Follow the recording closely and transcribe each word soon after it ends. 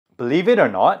Believe it or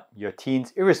not, your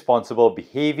teen's irresponsible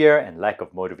behavior and lack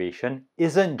of motivation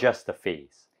isn't just a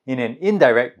phase. In an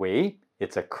indirect way,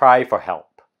 it's a cry for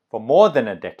help. For more than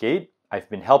a decade, I've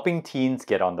been helping teens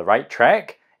get on the right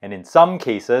track and in some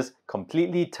cases,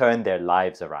 completely turn their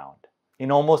lives around. In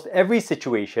almost every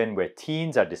situation where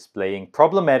teens are displaying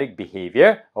problematic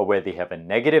behavior or where they have a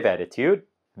negative attitude,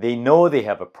 they know they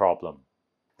have a problem.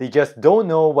 They just don't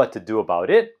know what to do about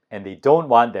it and they don't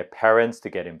want their parents to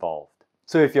get involved.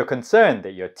 So if you're concerned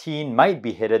that your teen might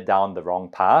be headed down the wrong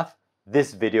path,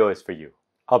 this video is for you.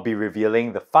 I'll be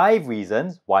revealing the 5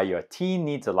 reasons why your teen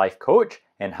needs a life coach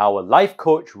and how a life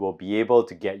coach will be able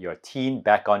to get your teen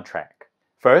back on track.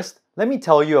 First, let me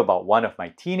tell you about one of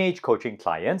my teenage coaching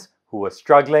clients who was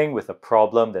struggling with a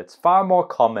problem that's far more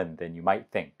common than you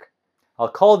might think. I'll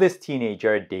call this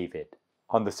teenager David.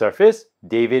 On the surface,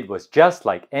 David was just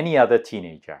like any other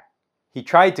teenager. He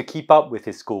tried to keep up with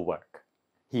his schoolwork.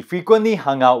 He frequently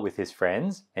hung out with his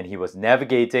friends and he was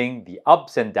navigating the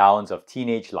ups and downs of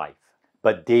teenage life.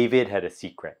 But David had a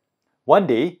secret. One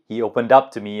day, he opened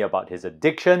up to me about his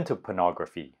addiction to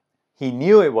pornography. He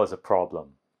knew it was a problem,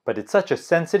 but it's such a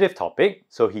sensitive topic,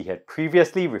 so he had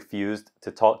previously refused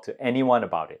to talk to anyone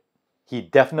about it. He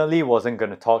definitely wasn't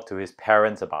going to talk to his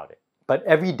parents about it. But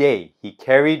every day, he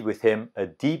carried with him a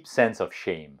deep sense of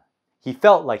shame. He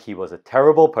felt like he was a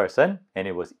terrible person and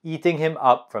it was eating him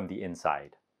up from the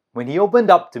inside. When he opened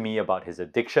up to me about his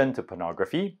addiction to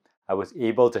pornography, I was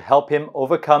able to help him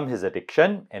overcome his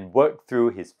addiction and work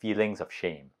through his feelings of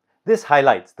shame. This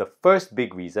highlights the first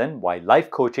big reason why life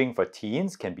coaching for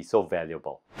teens can be so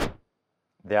valuable.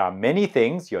 There are many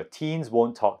things your teens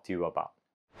won't talk to you about.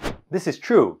 This is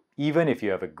true even if you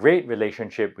have a great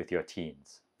relationship with your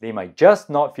teens. They might just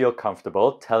not feel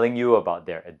comfortable telling you about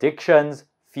their addictions,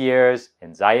 fears,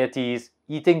 anxieties,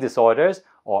 eating disorders,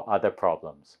 or other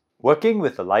problems. Working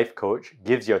with a life coach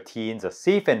gives your teens a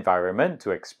safe environment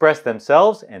to express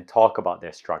themselves and talk about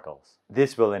their struggles.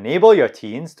 This will enable your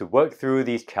teens to work through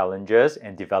these challenges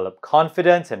and develop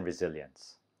confidence and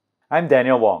resilience. I'm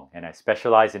Daniel Wong and I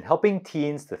specialize in helping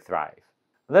teens to thrive.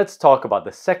 Let's talk about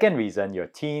the second reason your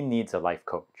teen needs a life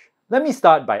coach. Let me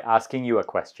start by asking you a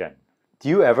question. Do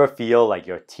you ever feel like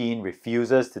your teen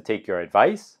refuses to take your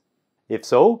advice? If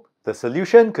so, the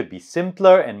solution could be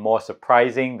simpler and more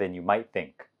surprising than you might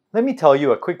think. Let me tell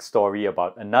you a quick story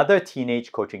about another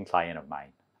teenage coaching client of mine.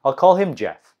 I'll call him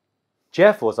Jeff.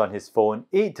 Jeff was on his phone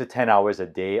 8 to 10 hours a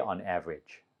day on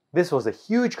average. This was a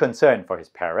huge concern for his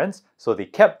parents, so they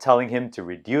kept telling him to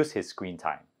reduce his screen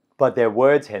time. But their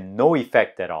words had no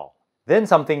effect at all. Then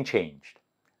something changed.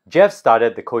 Jeff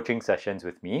started the coaching sessions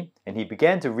with me, and he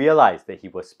began to realize that he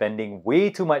was spending way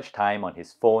too much time on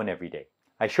his phone every day.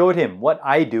 I showed him what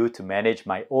I do to manage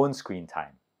my own screen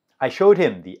time. I showed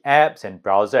him the apps and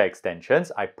browser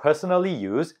extensions I personally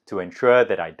use to ensure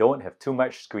that I don't have too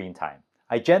much screen time.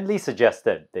 I gently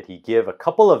suggested that he give a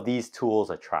couple of these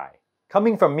tools a try.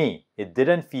 Coming from me, it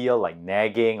didn't feel like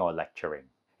nagging or lecturing.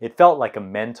 It felt like a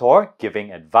mentor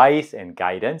giving advice and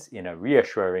guidance in a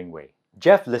reassuring way.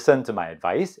 Jeff listened to my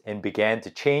advice and began to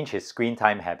change his screen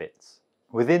time habits.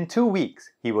 Within 2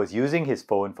 weeks, he was using his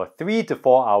phone for 3 to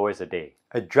 4 hours a day,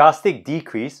 a drastic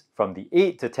decrease from the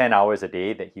 8 to 10 hours a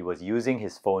day that he was using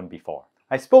his phone before.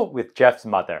 I spoke with Jeff's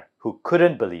mother, who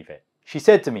couldn't believe it. She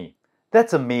said to me,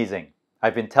 "That's amazing.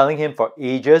 I've been telling him for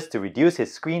ages to reduce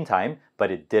his screen time, but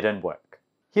it didn't work."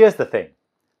 Here's the thing.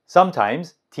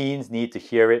 Sometimes teens need to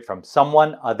hear it from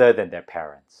someone other than their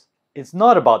parents. It's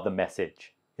not about the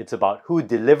message. It's about who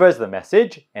delivers the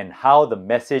message and how the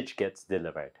message gets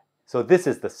delivered. So this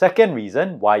is the second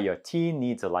reason why your teen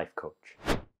needs a life coach.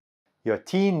 Your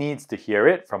teen needs to hear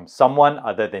it from someone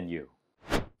other than you.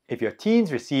 If your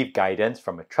teens receive guidance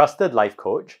from a trusted life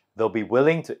coach, they'll be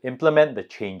willing to implement the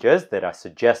changes that are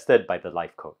suggested by the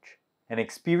life coach. An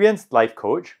experienced life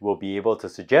coach will be able to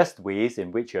suggest ways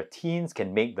in which your teens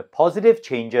can make the positive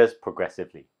changes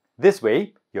progressively. This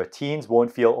way, your teens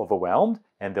won't feel overwhelmed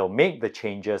and they'll make the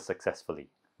changes successfully.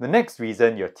 The next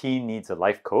reason your teen needs a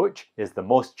life coach is the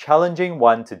most challenging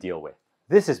one to deal with.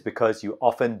 This is because you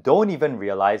often don't even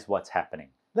realize what's happening.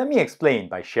 Let me explain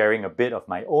by sharing a bit of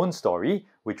my own story,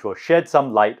 which will shed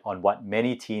some light on what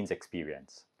many teens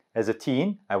experience. As a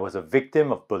teen, I was a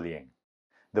victim of bullying.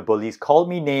 The bullies called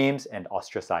me names and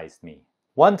ostracized me.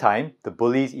 One time, the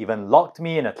bullies even locked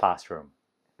me in a classroom.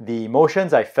 The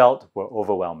emotions I felt were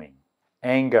overwhelming.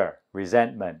 Anger,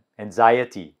 resentment,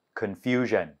 anxiety,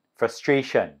 confusion,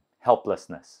 frustration,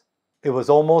 helplessness. It was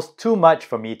almost too much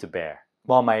for me to bear.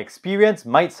 While my experience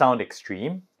might sound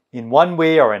extreme, in one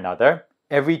way or another,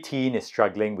 every teen is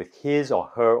struggling with his or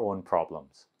her own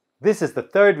problems. This is the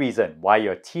third reason why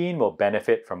your teen will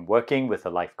benefit from working with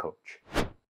a life coach.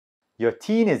 Your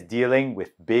teen is dealing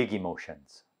with big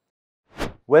emotions.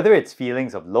 Whether it's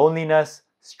feelings of loneliness,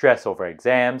 stress over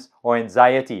exams, or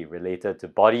anxiety related to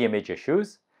body image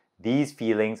issues, these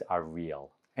feelings are real.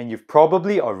 And you've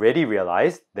probably already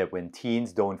realized that when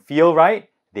teens don't feel right,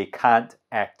 they can't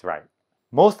act right.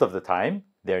 Most of the time,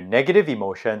 their negative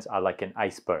emotions are like an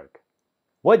iceberg.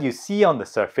 What you see on the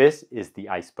surface is the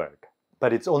iceberg,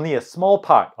 but it's only a small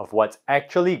part of what's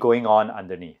actually going on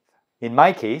underneath. In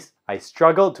my case, I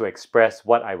struggled to express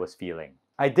what I was feeling.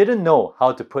 I didn't know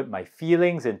how to put my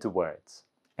feelings into words.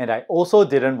 And I also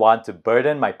didn't want to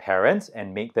burden my parents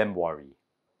and make them worry.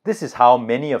 This is how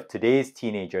many of today's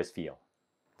teenagers feel.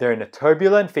 They're in a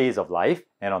turbulent phase of life,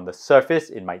 and on the surface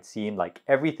it might seem like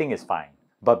everything is fine.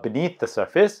 But beneath the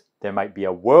surface, there might be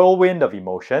a whirlwind of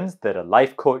emotions that a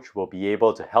life coach will be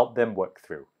able to help them work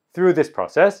through. Through this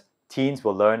process, teens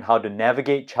will learn how to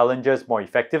navigate challenges more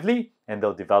effectively, and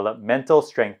they'll develop mental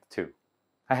strength too.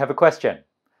 I have a question.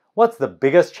 What's the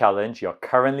biggest challenge you're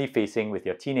currently facing with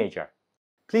your teenager?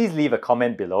 Please leave a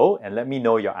comment below and let me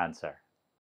know your answer.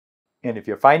 And if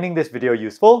you're finding this video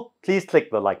useful, please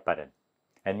click the like button.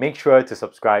 And make sure to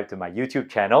subscribe to my YouTube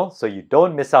channel so you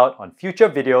don't miss out on future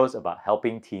videos about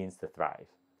helping teens to thrive.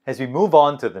 As we move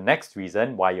on to the next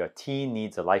reason why your teen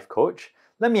needs a life coach,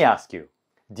 let me ask you,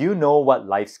 do you know what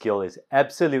life skill is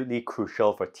absolutely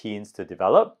crucial for teens to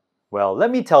develop? Well,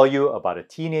 let me tell you about a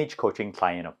teenage coaching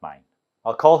client of mine.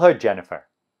 I'll call her Jennifer.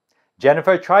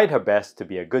 Jennifer tried her best to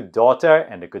be a good daughter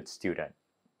and a good student,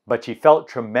 but she felt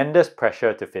tremendous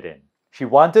pressure to fit in. She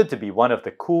wanted to be one of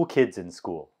the cool kids in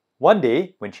school. One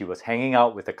day, when she was hanging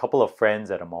out with a couple of friends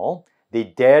at a mall, they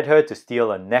dared her to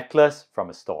steal a necklace from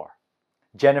a store.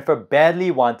 Jennifer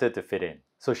badly wanted to fit in,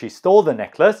 so she stole the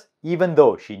necklace even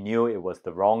though she knew it was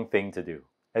the wrong thing to do.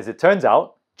 As it turns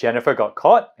out, Jennifer got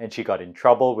caught and she got in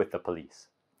trouble with the police.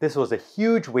 This was a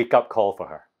huge wake-up call for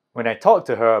her. When I talked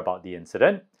to her about the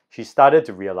incident, she started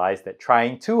to realize that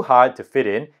trying too hard to fit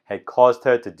in had caused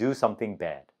her to do something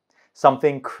bad,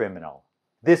 something criminal.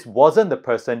 This wasn't the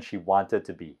person she wanted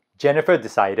to be. Jennifer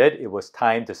decided it was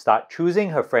time to start choosing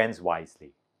her friends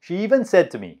wisely. She even said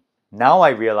to me, "Now I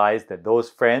realize that those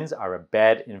friends are a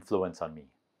bad influence on me."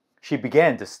 She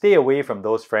began to stay away from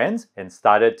those friends and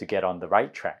started to get on the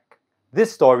right track.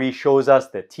 This story shows us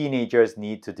that teenagers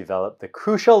need to develop the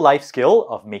crucial life skill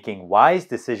of making wise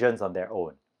decisions on their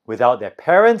own, without their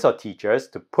parents or teachers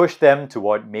to push them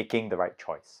toward making the right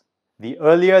choice. The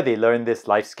earlier they learn this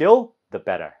life skill, the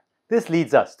better. This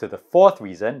leads us to the fourth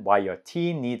reason why your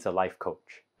teen needs a life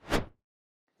coach.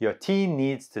 Your teen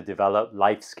needs to develop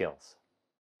life skills.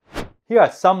 Here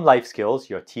are some life skills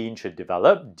your teen should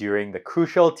develop during the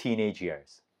crucial teenage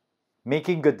years.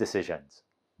 Making good decisions,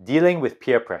 dealing with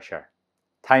peer pressure,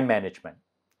 time management,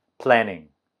 planning,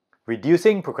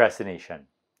 reducing procrastination,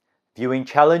 viewing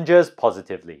challenges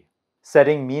positively,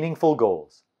 setting meaningful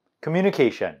goals,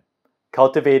 communication,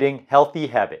 cultivating healthy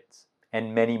habits,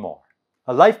 and many more.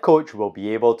 A life coach will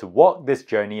be able to walk this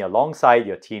journey alongside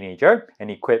your teenager and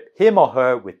equip him or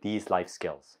her with these life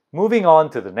skills. Moving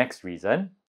on to the next reason,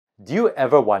 do you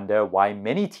ever wonder why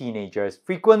many teenagers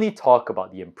frequently talk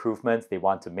about the improvements they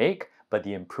want to make, but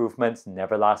the improvements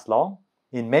never last long?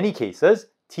 In many cases,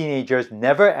 teenagers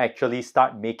never actually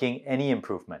start making any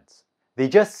improvements. They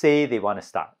just say they want to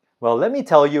start. Well, let me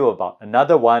tell you about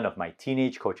another one of my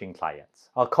teenage coaching clients.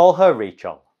 I'll call her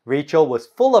Rachel. Rachel was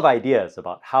full of ideas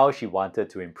about how she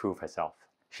wanted to improve herself.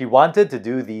 She wanted to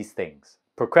do these things: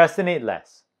 procrastinate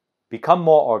less, become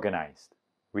more organized,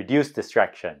 reduce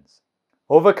distractions,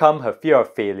 overcome her fear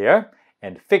of failure,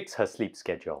 and fix her sleep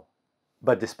schedule.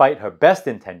 But despite her best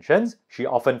intentions, she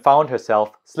often found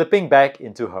herself slipping back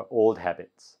into her old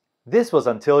habits. This was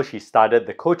until she started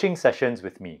the coaching sessions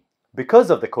with me. Because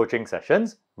of the coaching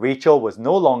sessions, Rachel was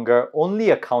no longer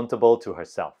only accountable to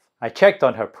herself. I checked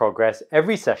on her progress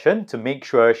every session to make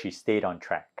sure she stayed on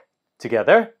track.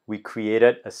 Together, we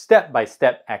created a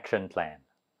step-by-step action plan.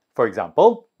 For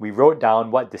example, we wrote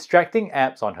down what distracting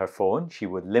apps on her phone she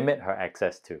would limit her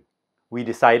access to. We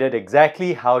decided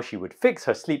exactly how she would fix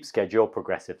her sleep schedule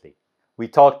progressively. We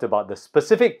talked about the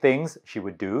specific things she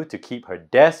would do to keep her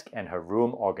desk and her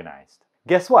room organized.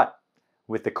 Guess what?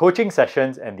 With the coaching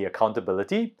sessions and the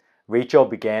accountability, Rachel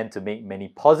began to make many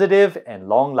positive and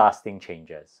long-lasting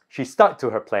changes. She stuck to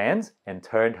her plans and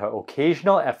turned her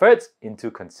occasional efforts into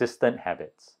consistent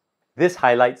habits. This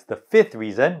highlights the fifth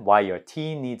reason why your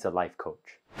teen needs a life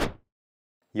coach.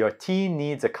 Your teen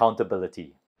needs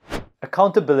accountability.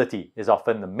 Accountability is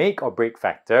often the make or break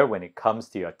factor when it comes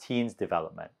to your teen's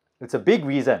development. It's a big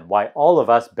reason why all of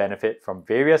us benefit from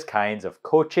various kinds of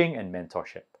coaching and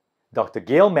mentorship. Dr.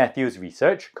 Gail Matthews'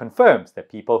 research confirms that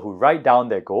people who write down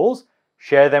their goals,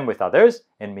 share them with others,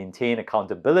 and maintain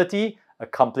accountability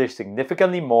accomplish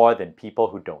significantly more than people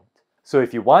who don't. So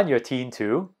if you want your teen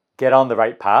to get on the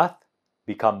right path,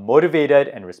 become motivated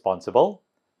and responsible,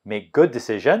 make good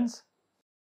decisions,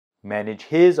 manage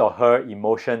his or her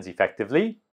emotions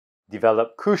effectively,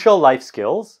 develop crucial life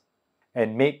skills,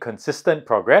 and make consistent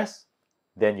progress,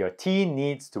 then your teen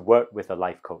needs to work with a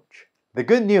life coach. The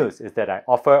good news is that I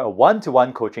offer a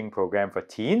one-to-one coaching program for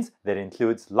teens that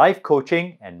includes life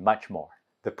coaching and much more.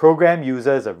 The program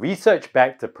uses a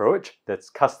research-backed approach that's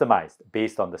customized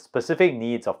based on the specific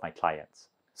needs of my clients.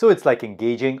 So it's like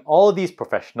engaging all these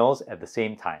professionals at the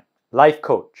same time. Life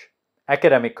coach,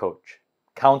 academic coach,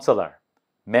 counselor,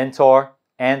 mentor,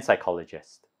 and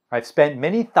psychologist. I've spent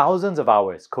many thousands of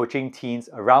hours coaching teens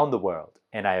around the world,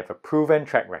 and I have a proven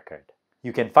track record.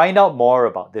 You can find out more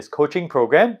about this coaching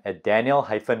program at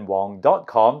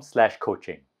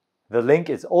daniel-wong.com/coaching. The link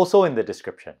is also in the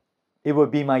description. It would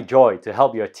be my joy to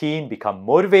help your teen become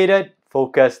motivated,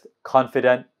 focused,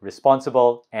 confident,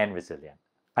 responsible, and resilient.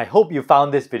 I hope you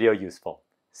found this video useful.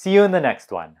 See you in the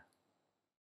next one.